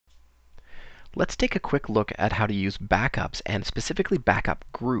let's take a quick look at how to use backups and specifically backup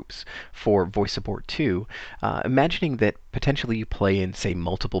groups for VoiceSupport 2. Imagining that potentially you play in, say,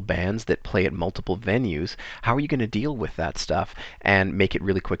 multiple bands that play at multiple venues, how are you going to deal with that stuff and make it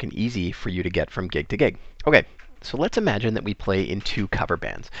really quick and easy for you to get from gig to gig? Okay, so let's imagine that we play in 2 cover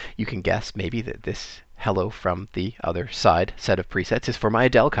bands. You can guess maybe that this Hello from the Other Side set of presets is for my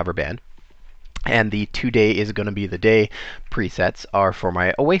Adele cover band. And the Today is Gonna Be the Day presets are for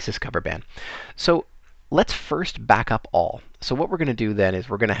my Oasis cover band. So let's first back up all. So what we're going to do then is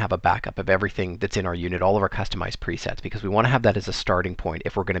we're going to have a backup of everything that's in our unit, all of our customized presets, because we want to have that as a starting point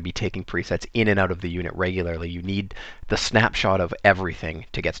if we're going to be taking presets in and out of the unit regularly. You need the snapshot of everything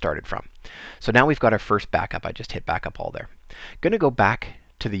to get started from. So now we've got our first backup. I just hit backup all there. Going to go back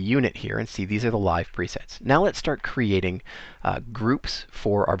to the unit here and see these are the live presets. Now let's start creating groups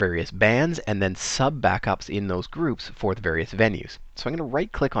for our various bands and then sub backups in those groups for the various venues. So I'm going to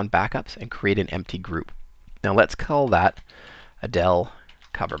right click on backups and create an empty group. Now let's call that Adele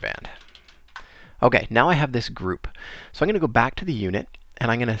cover band. Okay, now I have this group. So I'm going to go back to the unit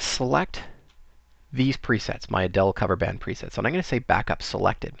and I'm going to select these presets, my Adele cover band presets. And I'm going to say backup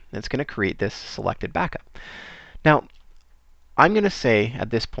selected. And it's going to create this selected backup. Now I'm going to say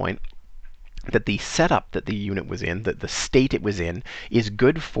at this point that the setup that the unit was in, that the state it was in, is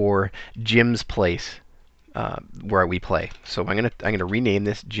good for Jim's Place, where we play. So I'm going to rename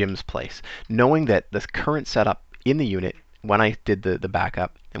this Jim's Place, knowing that the current setup in the unit when I did the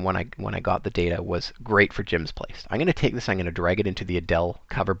backup and when I got the data was great for Jim's Place. I'm going to take this, I'm going to drag it into the Adele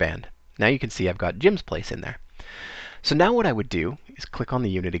cover band. Now you can see I've got Jim's Place in there. So now what I would do is click on the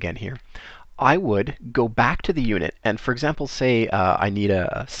unit again here. I would go back to the unit and, for example, say I need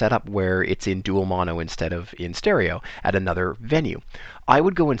a setup where it's in dual mono instead of in stereo at another venue. I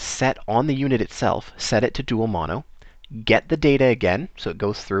would go and set on the unit itself, set it to dual mono, get the data again, so it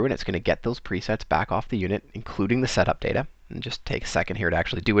goes through and it's going to get those presets back off the unit, including the setup data. And just take a second here to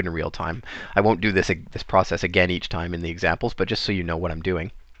actually do it in real time. I won't do this process again each time in the examples, but just so you know what I'm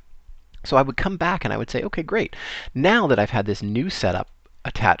doing. So I would come back and I would say, okay, great. Now that I've had this new setup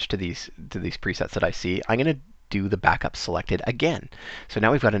attached to these presets that I see, I'm going to do the backup selected again. So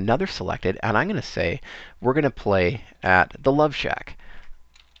now we've got another selected, and I'm going to say we're going to play at the Love Shack.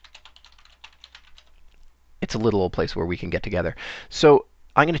 It's a little old place where we can get together. So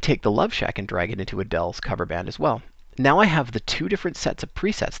I'm going to take the Love Shack and drag it into Adele's cover band as well. Now I have the 2 different sets of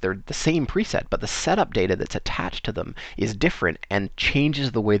presets. They're the same preset, but the setup data that's attached to them is different and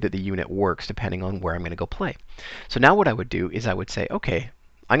changes the way that the unit works depending on where I'm going to go play. So now what I would do is I would say, okay,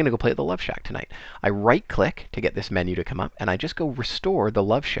 I'm going to go play at the Love Shack tonight. I right click to get this menu to come up and I just go restore the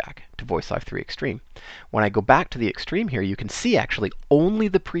Love Shack to Voice Live 3 Extreme. When I go back to the Extreme here, you can see actually only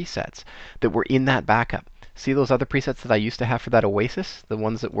the presets that were in that backup. See those other presets that I used to have for that Oasis, the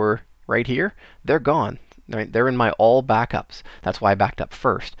ones that were right here? They're gone. Right? They're in my all backups. That's why I backed up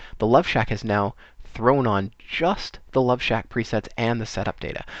first. The Love Shack has now thrown on just the Love Shack presets and the setup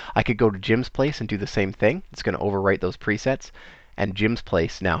data. I could go to Jim's Place and do the same thing. It's going to overwrite those presets. And Jim's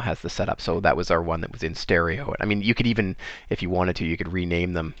Place now has the setup. So that was our one that was in stereo. I mean, you could even, if you wanted to, you could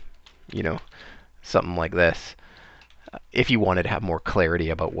rename them, you know, something like this, if you wanted to have more clarity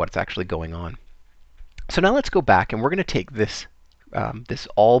about what's actually going on. So now let's go back and we're going to take this this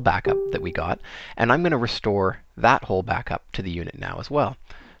all backup that we got, and I'm going to restore that whole backup to the unit now as well.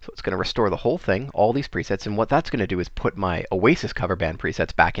 So it's going to restore the whole thing, all these presets, and what that's going to do is put my Oasis cover band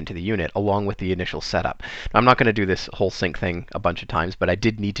presets back into the unit along with the initial setup. Now, I'm not going to do this whole sync thing a bunch of times, but I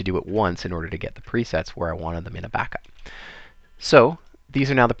did need to do it once in order to get the presets where I wanted them in a backup. So these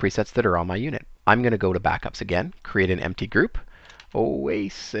are now the presets that are on my unit. I'm going to go to backups again, create an empty group,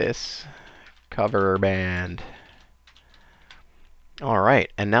 Oasis cover band. All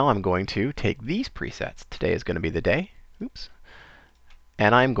right, and now I'm going to take these presets. Today is going to be the day. Oops.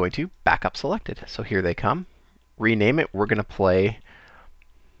 And I'm going to backup selected. So here they come. Rename it. We're going to play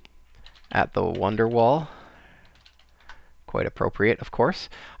at the Wonderwall. Quite appropriate, of course.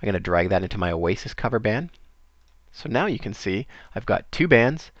 I'm going to drag that into my Oasis cover band. So now you can see I've got 2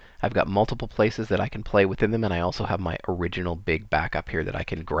 bands. I've got multiple places that I can play within them, and I also have my original big backup here that I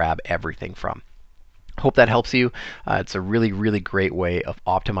can grab everything from. Hope that helps you. It's a really, really great way of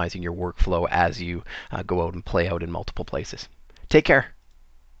optimizing your workflow as you go out and play out in multiple places. Take care.